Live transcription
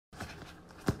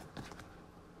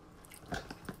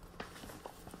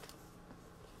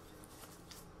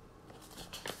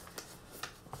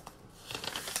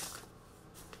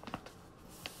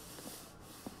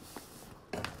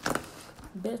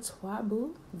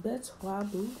Betwabu,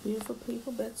 Betwabu, beautiful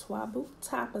people, Betwabu,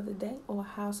 top of the day, or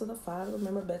house of the Father.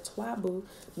 Remember, Betwabu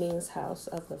means house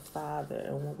of the Father.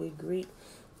 And when we greet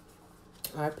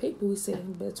our people, we say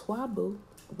Betwabu,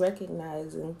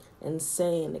 recognizing and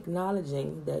saying,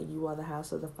 acknowledging that you are the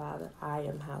house of the Father. I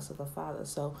am house of the Father.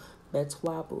 So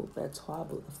Betwabu,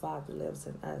 Betwabu, the Father lives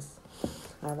in us.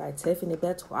 All right, Tiffany,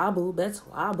 Betwabu,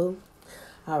 Betwabu.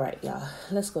 All right, y'all,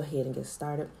 let's go ahead and get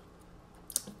started.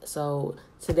 So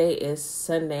today is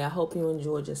Sunday. I hope you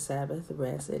enjoyed your Sabbath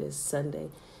rest. It is Sunday,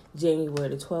 January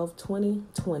the 12th,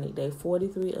 2020, day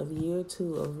 43 of year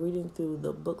 2 of reading through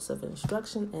the books of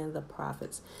instruction and the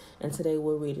prophets. And today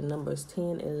we're reading Numbers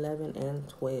 10, 11, and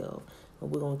 12.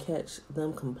 And we're going to catch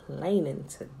them complaining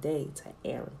today to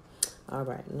Aaron. All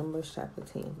right, Numbers chapter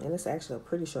 10. And it's actually a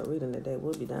pretty short reading today.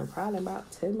 We'll be done probably in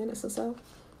about 10 minutes or so.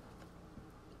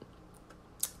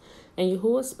 And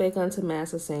Yahuwah spake unto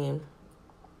Massa, saying,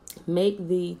 Make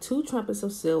thee 2 trumpets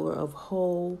of silver of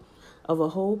a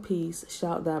whole piece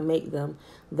shalt thou make them,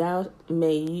 that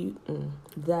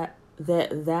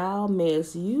thou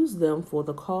mayest use them for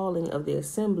the calling of the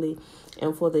assembly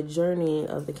and for the journeying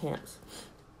of the camps.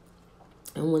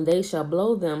 And when they shall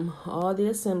blow them, all the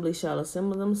assembly shall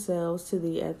assemble themselves to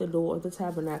thee at the door of the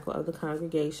tabernacle of the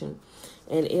congregation.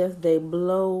 And if they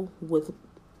blow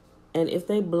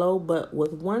but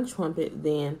with one trumpet,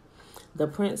 then the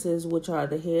princes, which are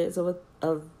the heads of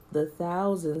the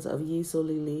thousands of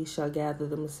Yisrael, shall gather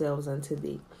themselves unto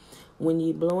thee. When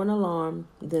ye blow an alarm,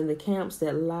 then the camps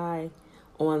that lie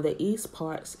on the east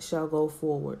parts shall go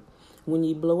forward. When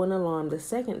ye blow an alarm the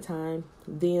second time,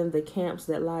 then the camps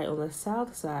that lie on the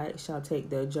south side shall take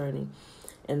their journey,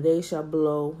 and they shall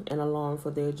blow an alarm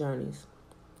for their journeys.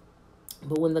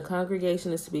 But when the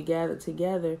congregation is to be gathered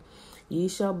together, ye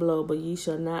shall blow, but ye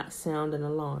shall not sound an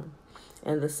alarm.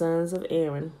 And the sons of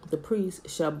Aaron, the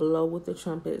priests, shall blow with the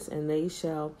trumpets, and they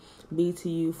shall be to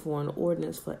you for an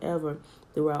ordinance forever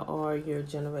throughout all your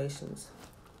generations.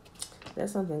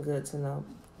 That's something good to know.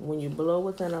 When you blow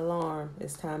with an alarm,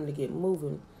 it's time to get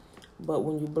moving. But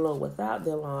when you blow without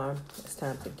the alarm, it's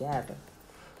time to gather.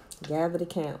 Gather the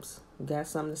camps. You got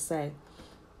something to say.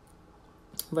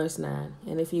 Verse 9,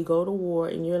 And if ye go to war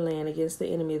in your land against the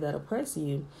enemy that oppress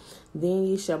you, then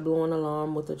ye shall blow an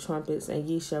alarm with the trumpets, and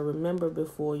ye shall remember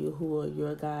before Yahuwah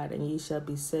your God, and ye shall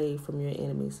be saved from your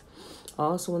enemies.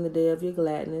 Also in the day of your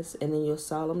gladness, and in your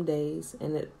solemn days,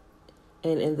 and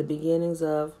in the beginnings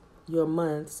of your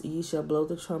months, ye shall blow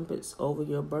the trumpets over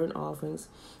your burnt offerings,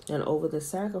 and over the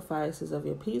sacrifices of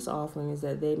your peace offerings,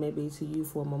 that they may be to you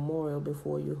for a memorial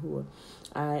before Yahuwah.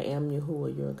 I am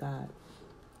Yahuwah your God.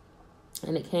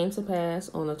 And it came to pass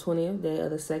on the 20th day of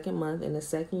the 2nd month in the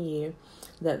 2nd year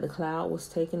that the cloud was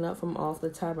taken up from off the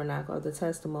tabernacle of the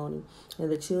testimony, and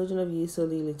the children of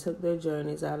Yisrael took their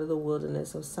journeys out of the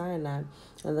wilderness of Sinai,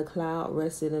 and the cloud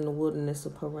rested in the wilderness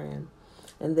of Paran.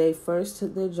 And they first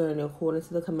took their journey according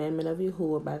to the commandment of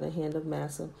Yahuwah by the hand of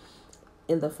Massa.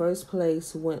 In the first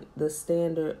place went the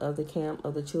standard of the camp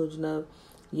of the children of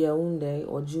Yehudah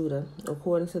or Judah,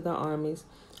 according to their armies.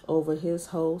 Over his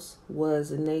host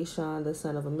was Nashon the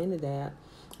son of Amminadab,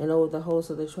 and over the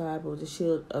host of the tribe of the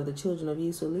children of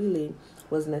Yisrael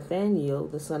was Nathaniel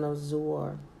the son of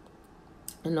Zuar.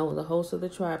 And over the host of the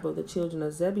tribe of the children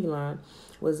of Zebulun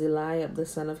was Eliab the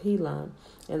son of Helon.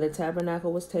 And the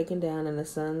tabernacle was taken down, and the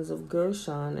sons of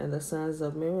Gershon and the sons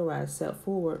of Merari set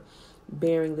forward,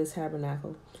 bearing the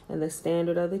tabernacle. And the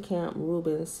standard of the camp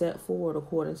Reuben set forward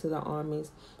according to their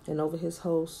armies, and over his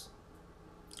host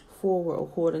forward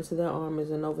according to their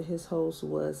armies, and over his host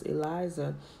was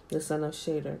Eliezer the son of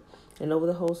Shader. And over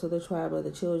the host of the tribe of the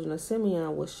children of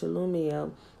Simeon was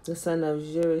Shelumiel the son of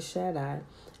Jerishaddai.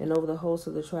 And over the host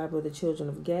of the tribe of the children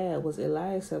of Gad was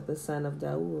Eliasaph the son of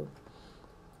Daud.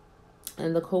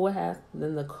 And the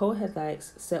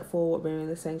Kohathites set forward bearing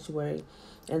the sanctuary,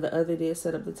 and the other did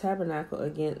set up the tabernacle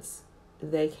against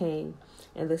they came.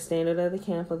 And the standard of the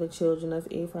camp of the children of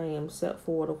Ephraim set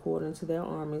forward according to their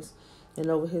armies, and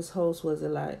over his host was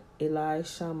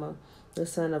Elishama the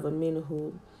son of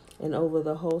Amminahud. And over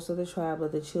the host of the tribe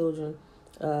of the children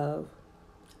of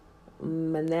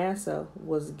Manasseh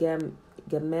was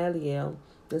Gamaliel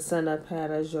the son of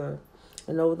Padajur.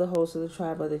 And over the host of the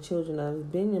tribe of the children of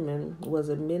Benjamin was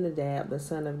Abinadab the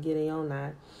son of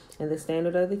Gideoni. And the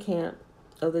standard of the camp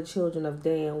of the children of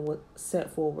Dan was set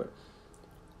forward,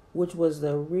 which was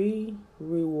the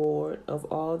reward of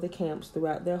all the camps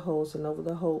throughout their hosts. And over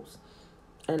the hosts,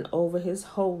 and over his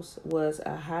host was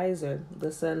Ahiezer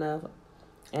the son of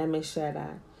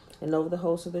Ammishaddai. And over the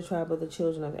host of the tribe of the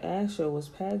children of Asher was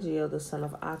Pagiel the son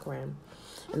of Akram.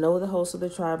 And over the host of the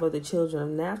tribe of the children of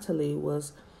Naphtali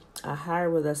was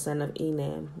Ahira the son of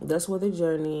Enan. Thus were the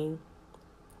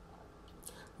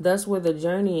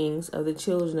journeyings of the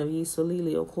children of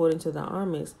Yisrael according to the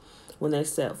armies when they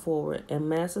set forward. And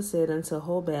Massa said unto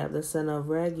Hobab the son of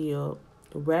Raguel,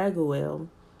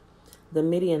 the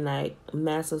Midianite,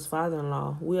 Massa's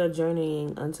father-in-law, we are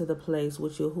journeying unto the place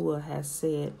which Yahuwah has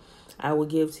said, I will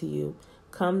give to you.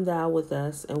 Come thou with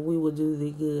us, and we will do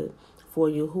thee good. For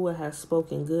Yahuwah has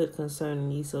spoken good concerning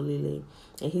Yisrael.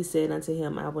 And he said unto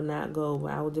him, I will not go,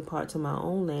 but I will depart to my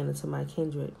own land and to my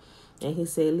kindred. And he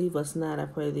said, leave us not, I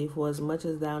pray thee, for as much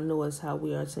as thou knowest how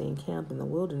we are to encamp in the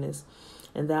wilderness,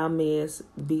 and thou mayest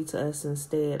be to us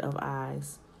instead of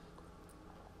eyes.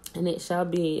 And it shall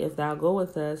be, if thou go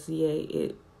with us, yea,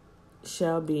 it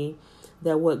shall be,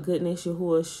 that what goodness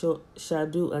Yahuwah shall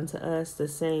do unto us, the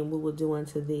same we will do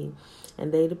unto thee.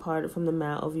 And they departed from the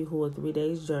mount of Yahuwah 3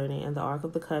 days' journey, and the ark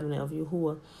of the covenant of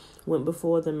Yahuwah went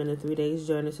before them in a 3 days'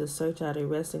 journey to search out a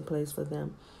resting place for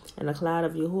them. And the cloud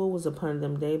of Yahuwah was upon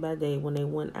them day by day when they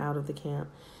went out of the camp.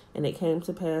 And it came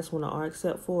to pass when the ark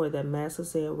set forward that Massa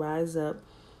said, rise up,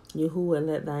 Yahuwah, and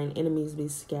let thine enemies be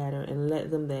scattered, and let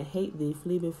them that hate thee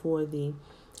flee before thee.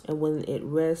 And when it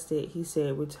rested, he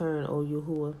said, return, O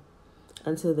Yahuwah,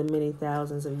 unto the many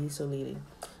thousands of Yisrael.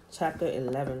 Chapter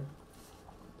 11.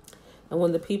 And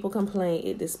when the people complained,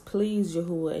 it displeased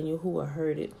Yahuwah, and Yahuwah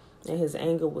heard it. And his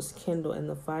anger was kindled, and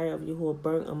the fire of Yahuwah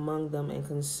burnt among them, and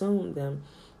consumed them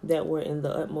that were in the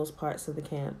utmost parts of the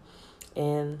camp.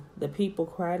 And the people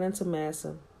cried unto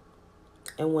Massa.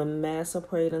 And when Massa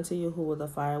prayed unto Yahuwah, the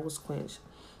fire was quenched.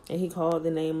 And he called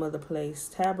the name of the place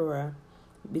Taberah,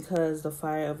 because the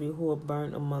fire of Yahuwah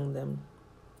burnt among them.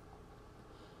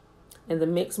 And the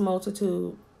mixed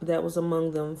multitude that was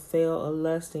among them fell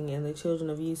a-lusting, and the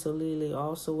children of Yisrael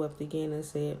also wept again and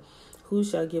said, who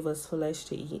shall give us flesh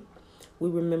to eat? We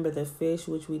remember the fish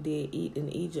which we did eat in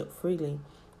Egypt freely,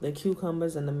 the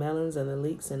cucumbers and the melons and the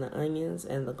leeks and the onions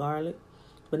and the garlic.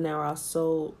 But now our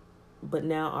soul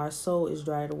is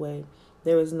dried away.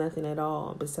 There is nothing at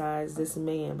all besides this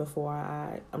manna before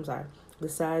our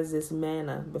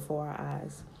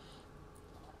eyes.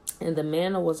 And the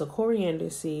manna was a coriander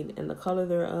seed, and the color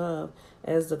thereof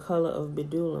as the color of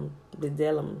bdellium.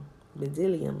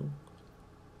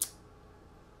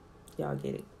 Y'all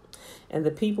get it. And the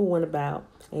people went about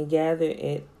and gathered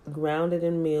it, ground it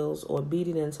in mills, or beat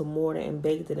it into mortar, and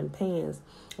baked it in pans,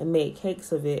 and made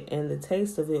cakes of it. And the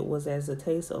taste of it was as the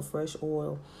taste of fresh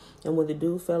oil. And when the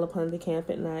dew fell upon the camp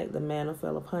at night, the manna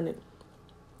fell upon it.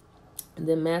 And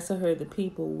then Massa heard the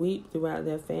people weep throughout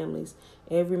their families,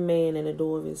 every man in the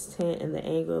door of his tent, and the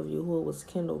anger of Yahuwah was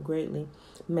kindled greatly.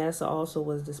 Massa also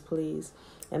was displeased.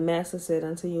 And Massa said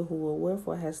unto Yahuwah,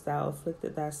 wherefore hast thou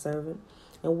afflicted thy servant?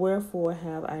 And wherefore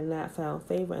have I not found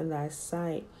favor in thy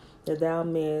sight, that thou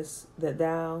layest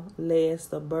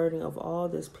the burden of all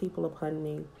this people upon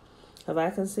me? Have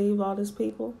I conceived all this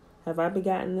people? Have I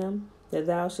begotten them? That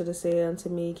thou shouldest say unto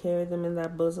me, carry them in thy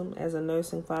bosom, as a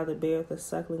nursing father beareth a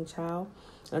suckling child,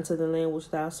 unto the land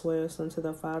which thou swearest unto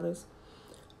their fathers?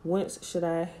 Whence should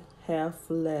I have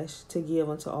flesh to give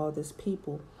unto all this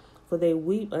people? For they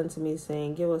weep unto me,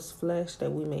 saying, give us flesh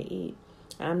that we may eat.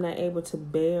 I am not able to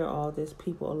bear all this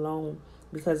people alone,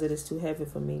 because it is too heavy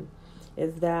for me.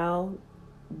 If thou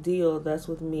deal thus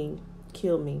with me,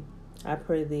 kill me, I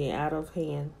pray thee, out of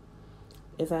hand.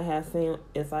 If I have found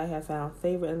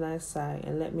favor in thy sight,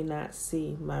 and let me not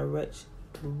see my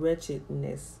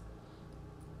wretchedness.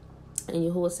 And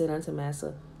Yahuwah said unto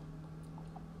Massa,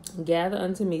 gather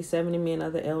unto me 70 men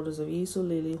of the elders of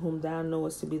Yisrael, whom thou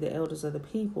knowest to be the elders of the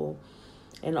people,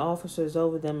 and officers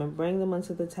over them, and bring them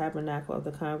unto the tabernacle of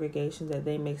the congregation, that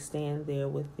they may stand there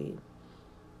with thee.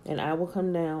 And I will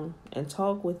come down and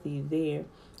talk with thee there,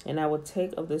 and I will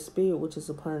take of the spirit which is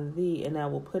upon thee, and I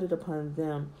will put it upon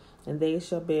them, and they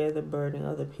shall bear the burden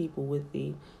of the people with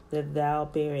thee, that thou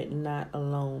bear it not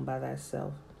alone by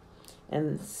thyself.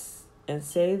 And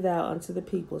say thou unto the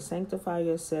people, sanctify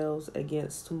yourselves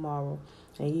against tomorrow,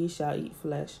 and ye shall eat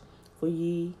flesh. For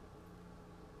ye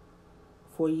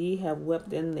have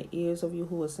wept in the ears of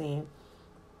Yahuwah, saying,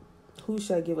 who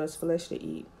shall give us flesh to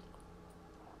eat?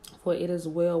 For it is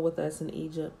well with us in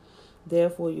Egypt.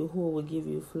 Therefore Yahuwah will give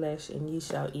you flesh, and ye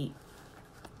shall eat.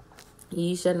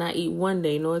 Ye shall not eat 1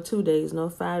 day, nor 2 days, nor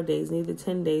 5 days, neither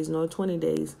 10 days, nor 20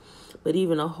 days, but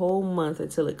even a whole month,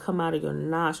 until it come out of your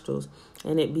nostrils,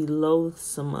 and it be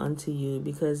loathsome unto you,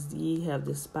 because ye have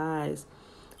despised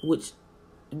Yahuwah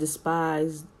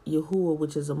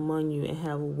which is among you, and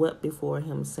have wept before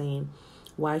him, saying,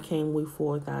 why came we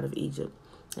forth out of Egypt?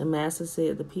 And Massa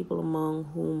said, the people among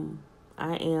whom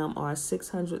I am are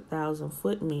 600,000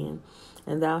 footmen,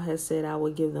 and thou hast said, I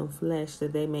will give them flesh,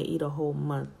 that they may eat a whole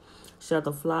month. Shall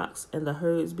the flocks and the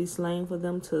herds be slain for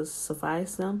them to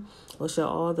suffice them? Or shall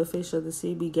all the fish of the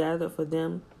sea be gathered for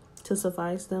them to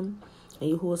suffice them?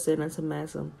 And Yahuwah said unto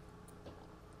Massa,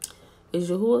 Is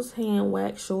Yahuwah's hand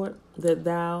waxed short, that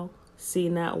thou see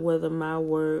not whether my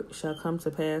word shall come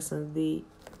to pass in thee?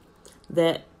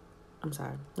 I'm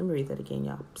sorry, let me read that again,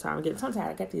 y'all. Sorry, I'm getting tongue-tied.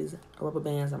 I got these rubber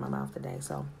bands on my mouth today,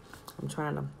 so I'm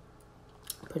trying to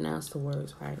pronounce the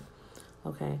words right.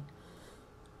 Okay.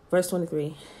 Verse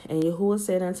 23. And Yahuwah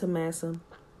said unto Massa,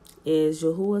 Is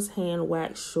Yahuwah's hand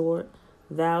waxed short?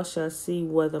 Thou shalt see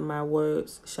whether my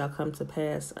words shall come to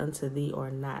pass unto thee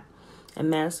or not. And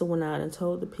Massa went out and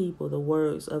told the people the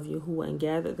words of Yahuwah, and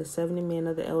gathered the 70 men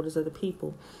of the elders of the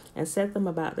people, and set them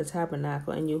about the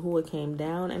tabernacle. And Yahuwah came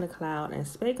down in a cloud, and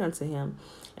spake unto him,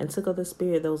 and took of the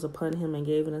Spirit that was upon him, and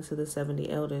gave it unto the 70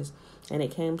 elders. And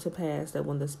it came to pass that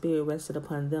when the Spirit rested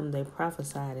upon them, they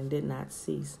prophesied, and did not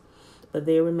cease. But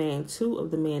there remained 2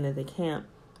 of the men of the camp.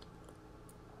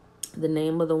 The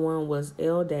name of the one was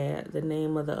Eldad, the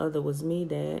name of the other was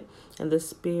Medad, and the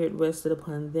Spirit rested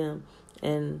upon them,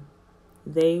 and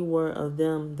they were of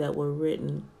them that were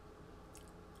written,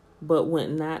 but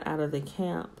went not out of the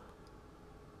camp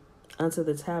unto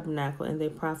the tabernacle, and they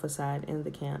prophesied in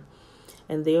the camp.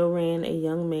 And there ran a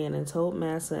young man and told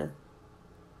Massa,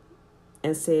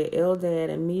 and said, Eldad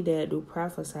and Medad do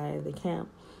prophesy in the camp.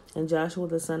 And Joshua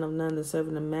the son of Nun, the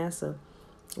servant of Massa,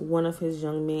 one of his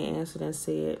young men, answered and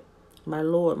said, My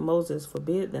Lord Moses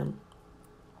forbid them.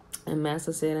 And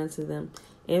Massa said unto them,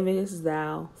 Enviest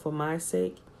thou for my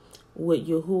sake with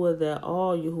Yahuwah that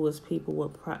all Yahuwah's people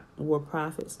were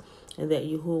prophets, and that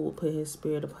Yahuwah would put his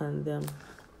spirit upon them?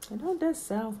 And don't that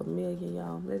sound familiar,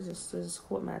 y'all? That just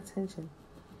caught my attention.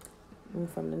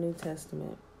 From the New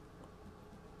Testament.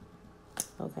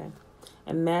 Okay.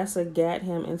 And Massa gat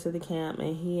him into the camp,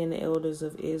 and he and the elders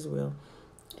of Israel.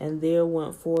 And there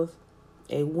went forth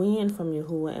a wind from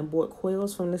Yahuwah, and brought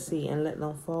quails from the sea, and let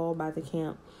them fall by the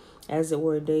camp, as it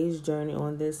were a day's journey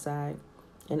on this side,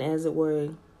 and as it were a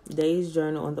day's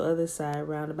journey on the other side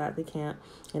round about the camp,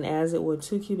 and as it were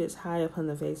 2 cubits high upon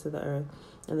the face of the earth.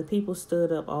 And the people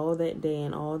stood up all that day,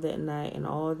 and all that night, and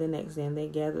all the next day, and they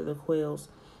gathered the quails.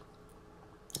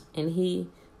 And he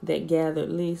that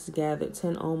gathered least gathered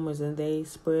 10 omers, and they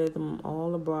spread them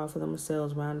all abroad for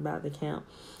themselves round about the camp.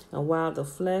 And while the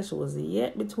flesh was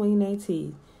yet between their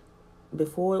teeth,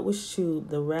 before it was chewed,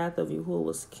 the wrath of Yahuwah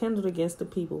was kindled against the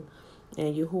people,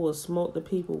 and Yahuwah smote the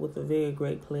people with a very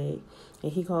great plague.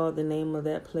 And he called the name of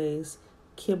that place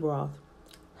Kibroth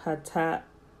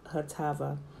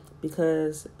Hatava,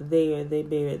 because there they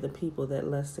buried the people that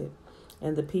lusted.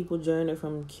 And the people journeyed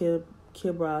from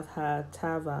Kibroth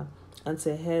Hatava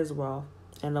unto Hezroth,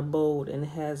 and abode in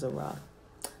Hazeroth.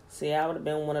 See, I would have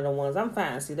been one of the ones. I'm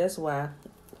fine. See, that's why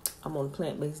I'm on a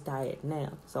plant-based diet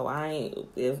now. So I ain't,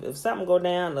 if something go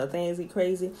down, the things get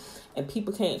crazy, and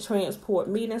people can't transport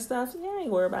meat and stuff, yeah, I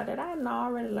ain't worried about that. I done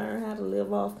already learned how to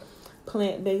live off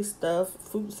plant-based stuff,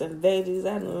 fruits and veggies.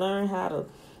 I done learned how to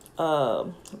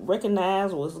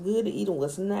recognize what's good to eat and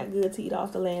what's not good to eat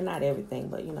off the land. Not everything,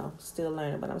 but still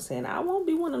learning. But I'm saying I won't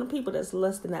be one of the people that's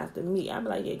lusting after meat. I'll be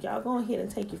like, yeah, y'all go ahead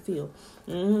and take your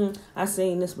fill. I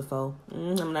seen this before.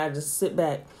 I'm not just sit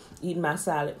back eating my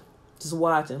salad, just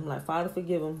watching. I'm like, Father,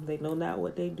 forgive them. They know not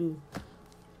what they do.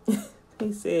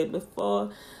 He said before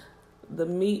the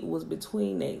meat was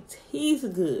between their teeth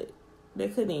good, they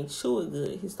couldn't even chew it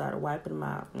good. He started wiping them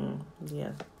out.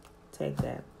 Yeah, take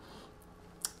that.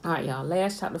 All right, y'all.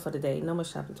 Last chapter for the day, Numbers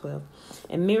chapter 12.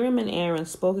 And Miriam and Aaron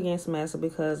spoke against Massa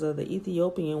because of the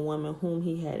Ethiopian woman whom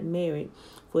he had married,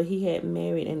 for he had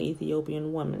married an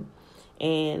Ethiopian woman.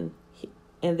 And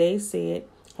they said,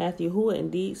 Hath Yahuwah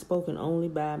indeed spoken only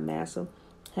by Massa?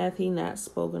 Hath he not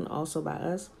spoken also by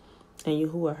us? And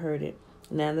Yahuwah heard it.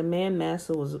 Now the man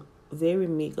Massa was very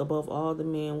meek above all the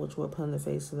men which were upon the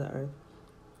face of the earth.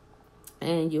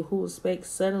 And Yahuwah spake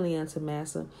suddenly unto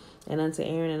Massa, and unto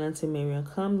Aaron, and unto Miriam,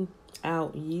 Come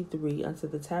out, ye 3, unto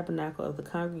the tabernacle of the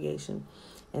congregation.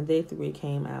 And they 3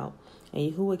 came out.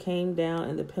 And Yahuwah came down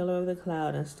in the pillar of the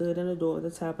cloud, and stood in the door of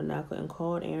the tabernacle, and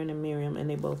called Aaron and Miriam, and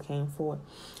they both came forth.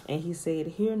 And he said,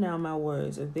 Hear now my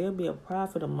words. If there be a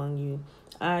prophet among you,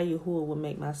 I, Yahuwah, will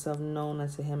make myself known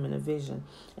unto him in a vision,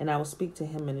 and I will speak to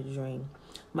him in a dream.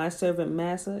 My servant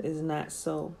Massa is not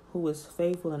so, who is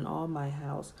faithful in all my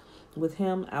house. With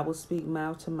him I will speak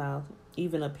mouth to mouth,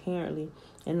 even apparently,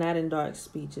 and not in dark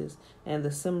speeches. And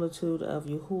the similitude of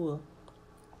Yahuwah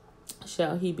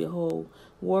shall he behold.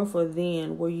 Wherefore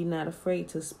then were ye not afraid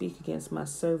to speak against my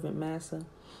servant Massa?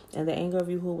 And the anger of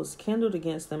Yahuwah was kindled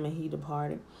against them, and he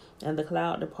departed. And the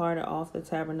cloud departed off the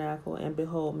tabernacle, and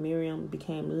behold, Miriam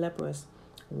became leprous,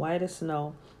 white as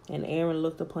snow, And Aaron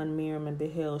looked upon Miriam, and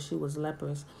beheld, she was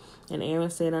leprous. And Aaron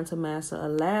said unto Massa,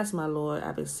 Alas, my Lord,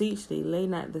 I beseech thee, lay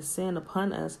not the sin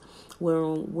upon us,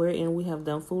 wherein we have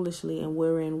done foolishly, and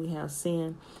wherein we have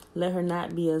sinned. Let her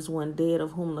not be as one dead,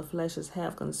 of whom the flesh is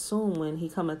half consumed, when he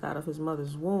cometh out of his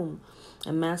mother's womb.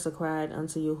 And Massa cried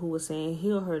unto Yahuwah, saying,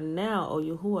 Heal her now, O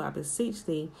Yahuwah, I beseech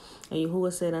thee. And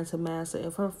Yahuwah said unto Massa,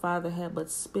 If her father had but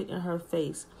spit in her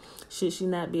face, should she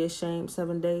not be ashamed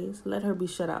 7 days? Let her be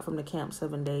shut out from the camp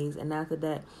 7 days, and after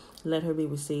that let her be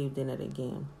received in it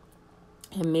again.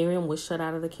 And Miriam was shut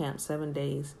out of the camp 7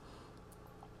 days,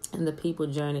 and the people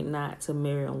journeyed not till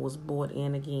Miriam was brought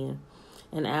in again.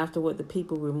 And afterward the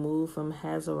people removed from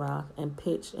Hazeroth and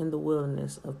pitched in the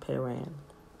wilderness of Paran.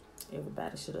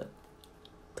 Everybody should have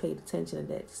paid attention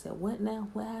to that. They said, what now?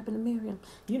 What happened to Miriam?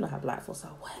 You know how black folks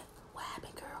are. What? What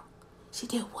happened, girl? She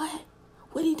did what?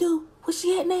 What'd he do? Where's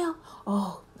she at now?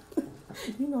 Oh,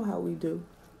 you know how we do.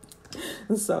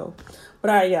 So, but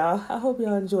all right, y'all. I hope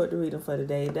y'all enjoyed the reading for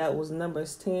today. That was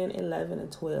Numbers 10, 11, and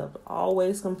 12.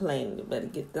 Always complaining. You better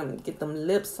get them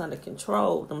lips under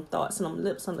control. Them thoughts and them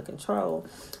lips under control.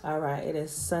 All right, it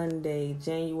is Sunday,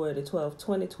 January the 12th,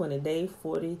 2020, day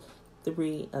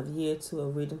 43 of year 2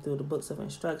 of reading through the books of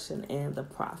instruction and the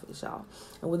prophets, y'all.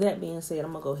 And with that being said,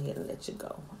 I'm going to go ahead and let you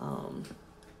go.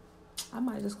 I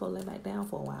might just go lay back down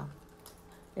for a while.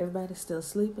 Everybody's still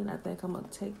sleeping. I think I'm going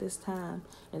to take this time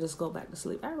and just go back to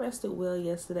sleep. I rested well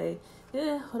yesterday.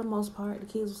 Yeah, for the most part. The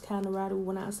kids was kind of rowdy. We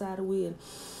went outside and we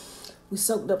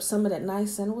soaked up some of that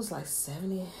nice sun. It was like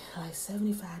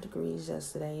 75 degrees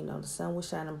yesterday. You know, the sun was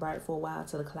shining bright for a while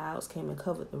till the clouds came and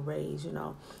covered the rays, you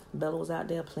know. Bella was out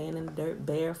there playing in the dirt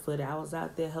barefoot. I was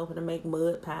out there helping to make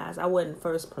mud pies. I wasn't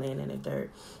first playing in the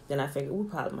dirt. Then I figured we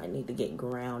probably might need to get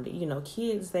grounded. You know,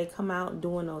 kids, they come out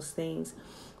doing those things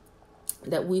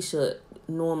that we should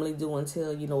normally do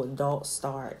until, you know, adults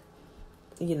start,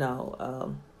 you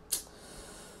know,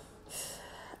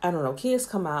 I don't know, kids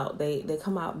come out, they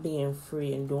come out being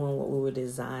free and doing what we were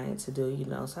designed to do, you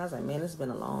know. So I was like, man, it's been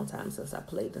a long time since I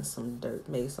played in some dirt,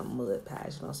 made some mud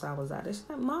pies, you know. So I was out there, she's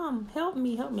like, Mom, help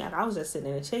me. I was just sitting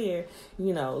in a chair,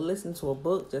 you know, listening to a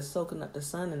book, just soaking up the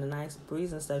sun and the nice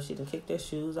breeze and stuff. She done kicked their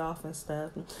shoes off and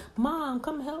stuff. And, Mom,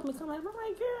 come help me. I'm like, girl,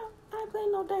 I ain't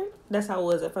playing no dirt. That's how it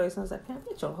was at first. I was like, Pam,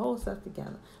 get your whole stuff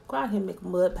together. Go out here and make a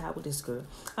mud pie with this girl.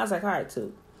 I was like, all right,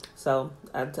 too. So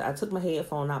I took my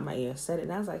headphone out my ear, set it,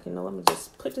 and I was like, you know, let me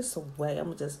just put this away.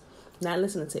 I'm just not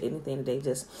listening to anything today.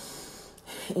 Just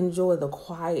enjoy the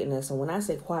quietness. And when I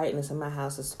say quietness in my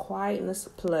house, it's quietness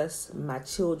plus my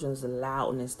children's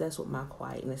loudness. That's what my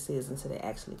quietness is until they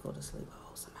actually go to sleep.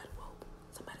 Oh, somebody woke.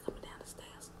 Somebody coming down the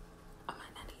stairs. I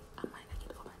might not get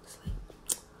to go back to sleep.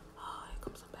 Oh, here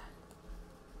comes somebody.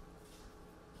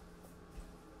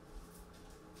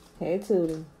 Hey,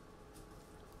 Tootie.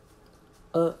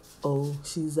 Uh-oh,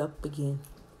 she's up again.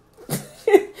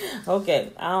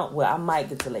 Okay, I might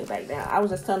get to lay back down. I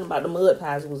was just telling about the mud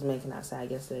pies we was making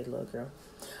outside yesterday, little girl.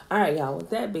 All right, y'all, with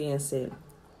that being said,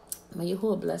 may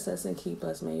Yahuwah bless us and keep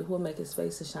us. May Yahuwah make his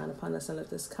face to shine upon us and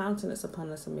lift his countenance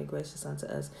upon us and be gracious unto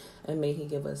us. And may he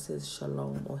give us his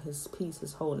shalom, or his peace,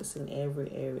 his wholeness in every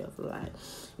area of life.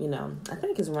 You know, I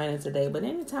think it's raining today, but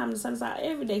anytime the sun's out,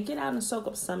 every day, get out and soak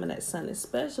up some of that sun,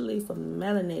 especially for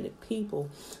melanated people.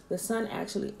 The sun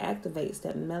actually activates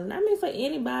that melanin. I mean, for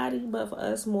anybody, but for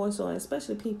us more so, and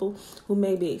especially people who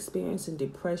may be experiencing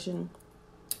depression.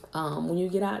 When you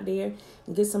get out there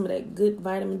and get some of that good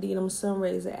vitamin D, them sun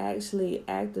rays, it actually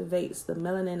activates the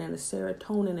melanin and the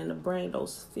serotonin in the brain,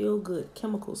 those feel-good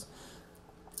chemicals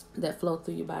that flow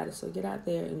through your body. So get out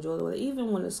there, enjoy the weather,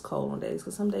 even when it's cold on days,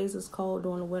 because some days it's cold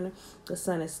during the winter, the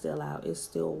sun is still out, it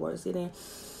still works. Get in,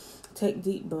 take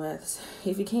deep breaths.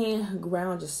 If you can,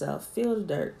 ground yourself, feel the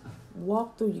dirt.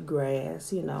 Walk through your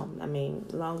grass, you know. I mean,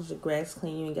 as long as your grass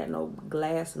clean, you ain't got no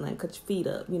glass and nothing, cut your feet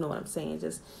up. You know what I'm saying?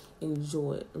 Just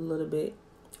enjoy it a little bit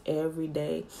every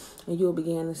day, and you'll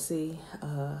begin to see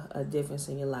a difference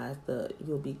in your life.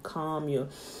 You'll be calm.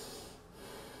 It'll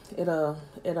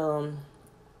I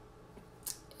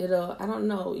don't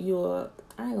know.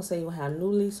 I ain't gonna say you'll have a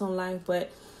new lease on life,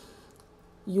 but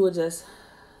you will just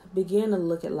begin to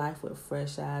look at life with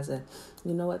fresh eyes, and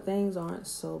you know what, things aren't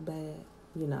so bad.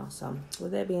 You know, so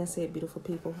with that being said, beautiful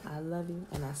people, I love you,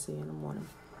 and I'll see you in the morning.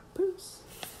 Peace.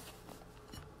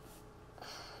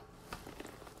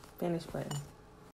 Finish button.